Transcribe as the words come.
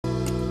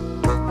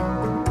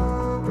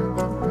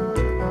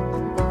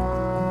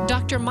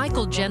Dr.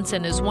 Michael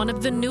Jensen is one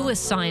of the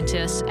newest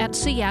scientists at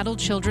Seattle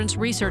Children's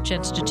Research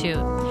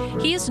Institute.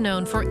 He is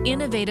known for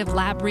innovative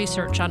lab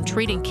research on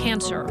treating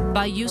cancer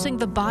by using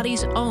the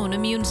body's own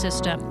immune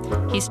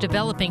system. He's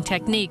developing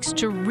techniques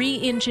to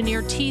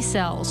re-engineer T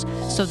cells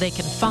so they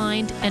can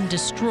find and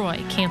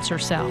destroy cancer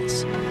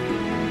cells.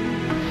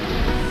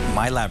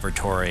 My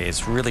laboratory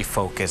is really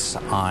focused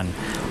on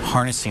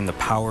harnessing the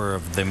power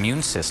of the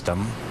immune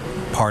system,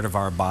 part of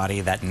our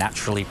body that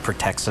naturally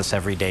protects us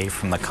every day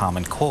from the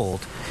common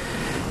cold,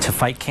 to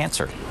fight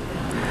cancer.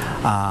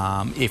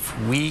 If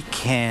we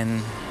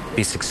can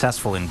be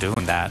successful in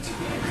doing that,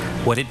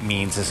 what it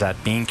means is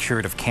that being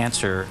cured of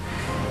cancer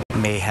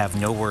may have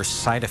no worse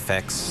side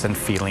effects than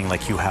feeling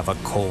like you have a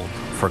cold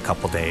for a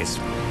couple days.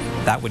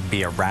 That would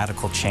be a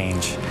radical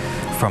change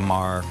from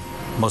our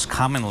most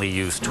commonly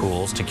used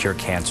tools to cure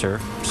cancer: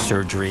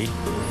 surgery,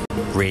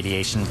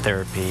 radiation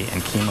therapy,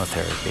 and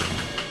chemotherapy.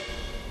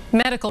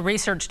 Medical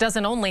research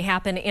doesn't only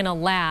happen in a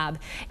lab.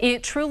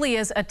 It truly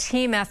is a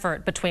team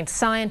effort between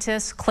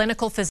scientists,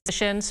 clinical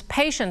physicians,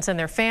 patients and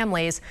their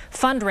families,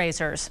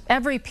 fundraisers.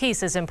 Every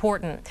piece is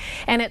important.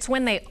 And it's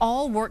when they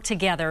all work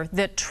together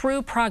that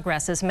true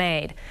progress is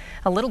made.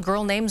 A little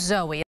girl named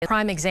Zoe is a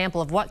prime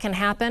example of what can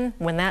happen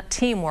when that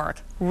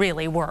teamwork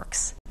really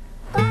works.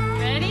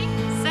 Ready,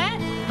 set,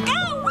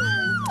 go!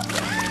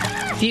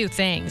 Few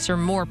things are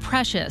more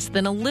precious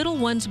than a little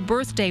one's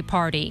birthday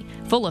party,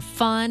 full of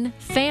fun,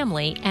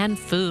 family, and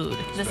food.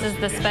 This is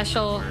the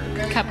special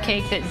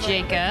cupcake that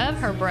Jacob,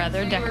 her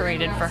brother,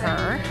 decorated for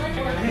her.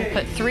 We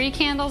put 3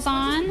 candles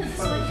on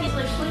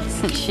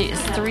since she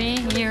is 3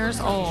 years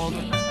old.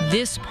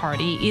 This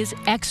party is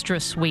extra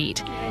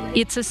sweet.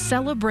 It's a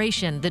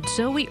celebration that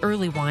Zoe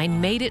Earlywine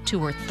made it to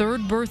her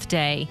 3rd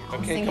birthday.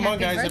 Okay, come on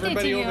guys,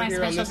 everybody over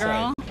here on this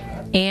side.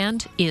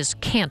 And is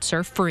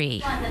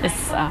cancer-free.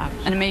 It's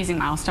an amazing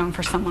milestone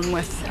for someone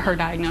with her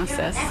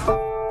diagnosis.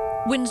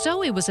 When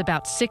Zoe was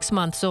about 6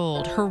 months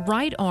old, her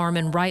right arm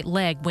and right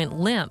leg went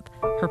limp.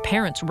 Her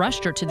parents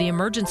rushed her to the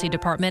emergency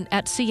department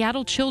at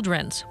Seattle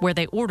Children's, where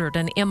they ordered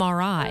an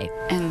MRI.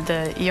 And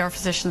the ER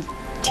physician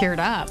teared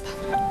up.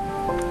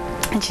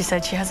 And she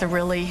said she has a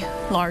really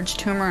large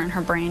tumor in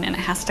her brain and it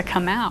has to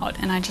come out.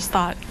 And I just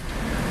thought,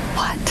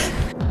 what?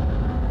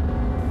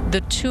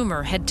 The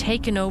tumor had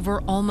taken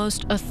over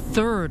almost a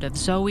third of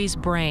Zoe's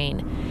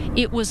brain.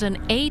 It was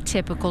an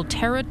atypical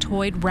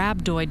teratoid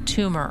rhabdoid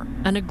tumor,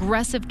 an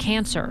aggressive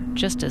cancer,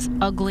 just as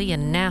ugly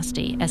and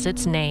nasty as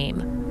its name.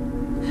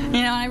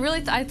 You know,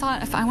 I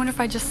thought, I wonder if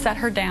I just set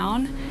her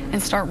down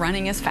and start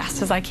running as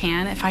fast as I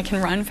can, if I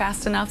can run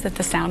fast enough that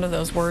the sound of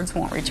those words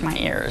won't reach my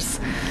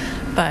ears.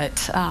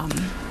 But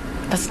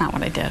that's not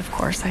what I did, of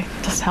course. I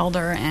just held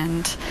her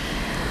and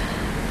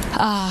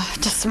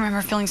just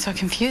remember feeling so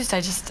confused.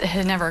 It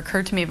had never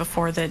occurred to me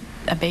before that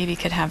a baby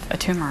could have a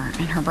tumor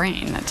in her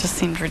brain. That just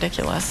seemed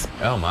ridiculous.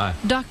 Oh my.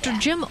 Dr.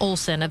 Jim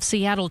Olson of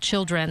Seattle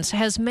Children's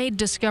has made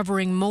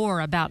discovering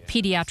more about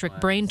pediatric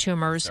brain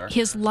tumors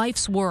his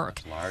life's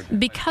work.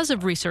 Because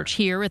of research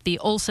here at the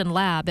Olson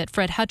lab at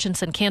Fred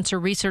Hutchinson Cancer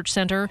Research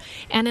Center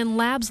and in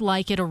labs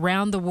like it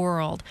around the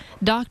world,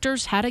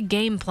 doctors had a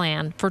game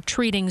plan for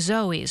treating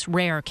Zoe's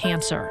rare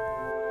cancer.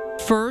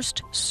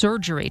 First,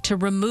 surgery to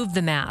remove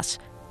the mass.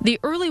 The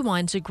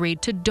Earlywines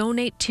agreed to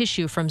donate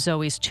tissue from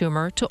Zoe's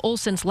tumor to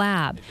Olson's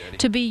lab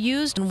to be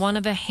used in one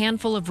of a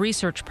handful of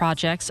research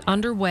projects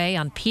underway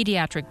on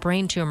pediatric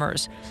brain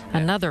tumors,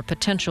 another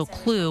potential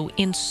clue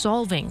in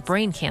solving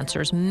brain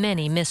cancer's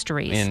many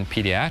mysteries. In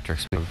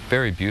pediatrics, we have a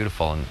very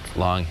beautiful and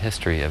long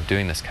history of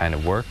doing this kind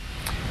of work.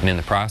 And in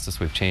the process,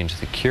 we've changed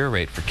the cure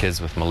rate for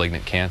kids with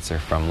malignant cancer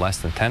from less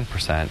than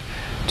 10%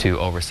 to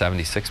over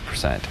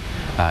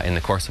 76% in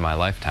the course of my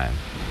lifetime.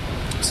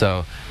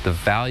 So the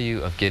value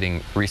of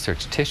getting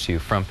research tissue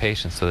from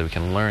patients so that we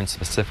can learn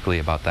specifically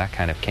about that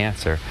kind of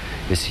cancer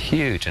is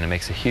huge, and it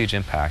makes a huge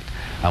impact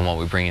on what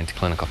we bring into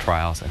clinical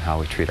trials and how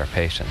we treat our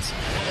patients.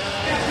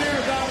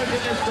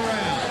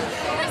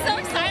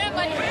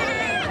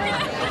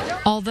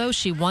 Although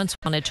she once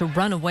wanted to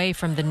run away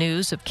from the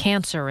news of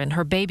cancer in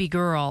her baby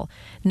girl,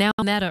 now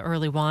Meta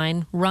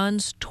Earlywine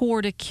runs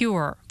toward a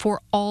cure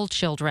for all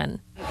children.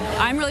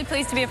 I'm really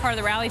pleased to be a part of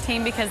the rally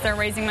team because they're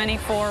raising money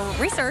for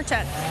research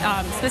at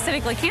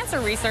specifically cancer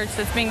research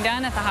that's being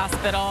done at the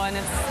hospital, and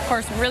it's, of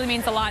course, really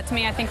means a lot to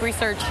me. I think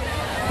research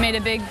made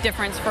a big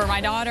difference for my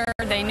daughter.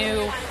 They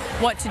knew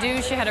what to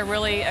do. She had a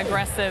really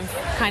aggressive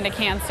kind of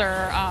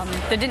cancer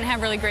that didn't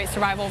have really great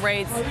survival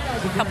rates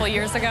a couple of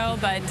years ago,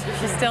 but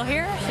she's still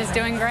here. She's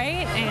doing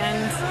great,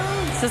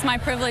 and it's just my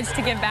privilege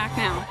to give back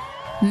now.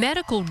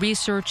 Medical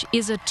research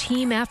is a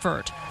team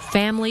effort.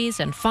 Families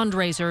and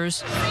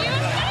fundraisers,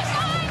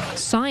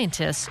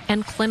 scientists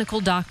and clinical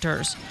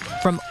doctors.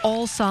 From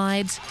all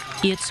sides,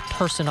 it's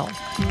personal.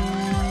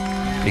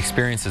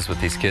 Experiences with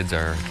these kids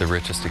are the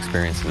richest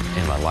experiences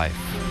in my life.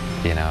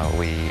 You know,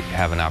 we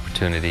have an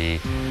opportunity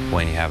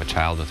when you have a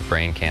child with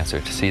brain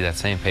cancer to see that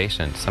same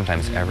patient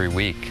sometimes every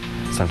week,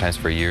 sometimes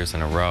for years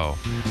in a row.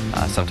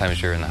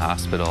 Sometimes you're in the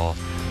hospital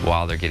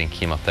while they're getting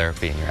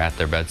chemotherapy and you're at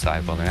their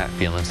bedside while they're not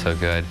feeling so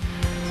good.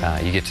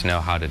 You get to know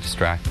how to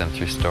distract them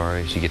through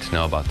stories. You get to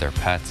know about their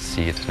pets.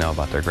 You get to know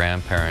about their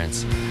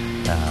grandparents.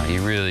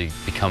 You really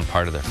become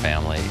part of their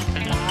family.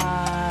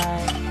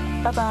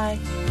 Bye. Bye-bye.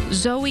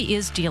 Zoe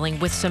is dealing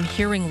with some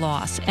hearing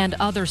loss and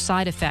other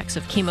side effects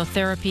of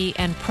chemotherapy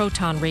and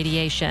proton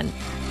radiation.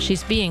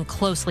 She's being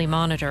closely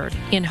monitored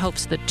in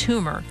hopes the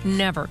tumor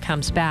never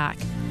comes back.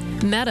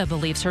 Meta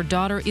believes her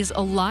daughter is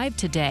alive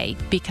today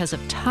because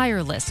of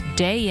tireless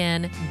day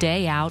in,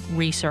 day out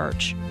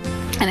research.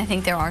 And I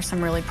think there are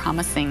some really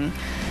promising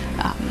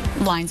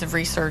lines of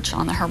research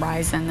on the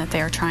horizon that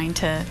they are trying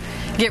to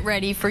get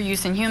ready for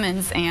use in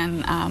humans,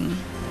 and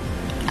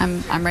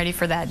I'm ready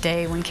for that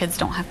day when kids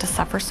don't have to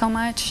suffer so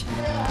much.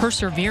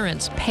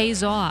 Perseverance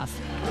pays off,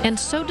 and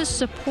so does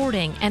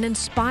supporting and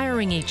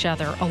inspiring each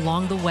other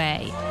along the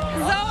way.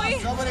 Zoe,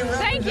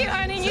 thank you,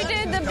 honey. You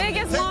did the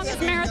biggest,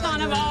 longest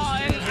marathon of all,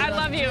 and I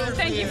love you.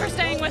 Thank you for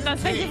staying with us.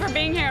 Thank you for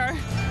being here.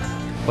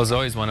 Well,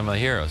 Zoe's one of my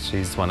heroes.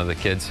 She's one of the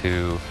kids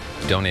who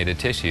donated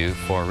tissue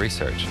for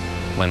research.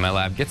 When my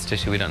lab gets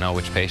tissue, we don't know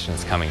which patient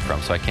it's coming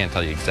from, so I can't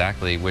tell you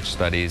exactly which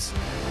studies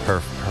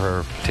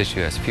her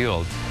tissue has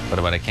fueled.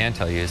 But what I can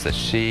tell you is that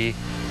she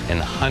and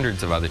the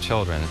hundreds of other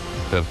children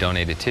who have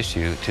donated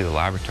tissue to the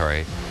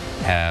laboratory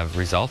have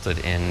resulted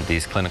in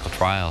these clinical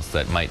trials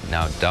that might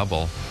now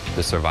double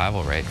the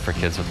survival rate for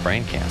kids with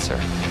brain cancer.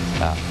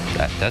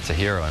 That's a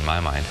hero in my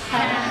mind.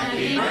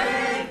 Happy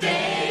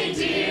birthday,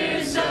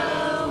 dear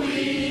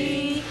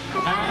Zoe.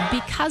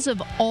 Because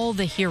of all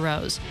the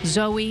heroes,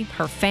 Zoe,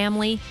 her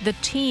family, the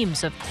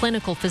teams of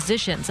clinical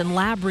physicians and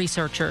lab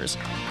researchers,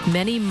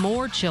 many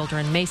more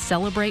children may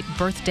celebrate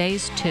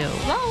birthdays too.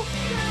 Whoa.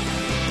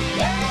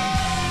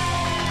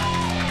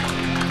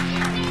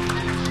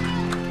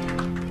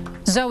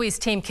 Zoe's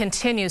team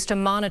continues to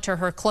monitor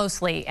her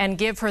closely and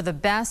give her the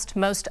best,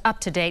 most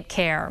up-to-date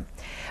care.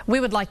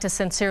 We would like to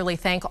sincerely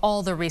thank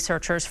all the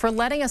researchers for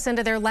letting us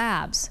into their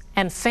labs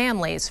and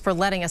families for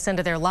letting us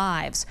into their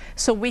lives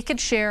so we could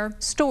share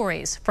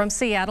stories from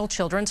Seattle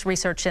Children's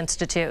Research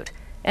Institute.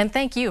 And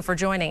thank you for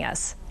joining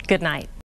us. Good night.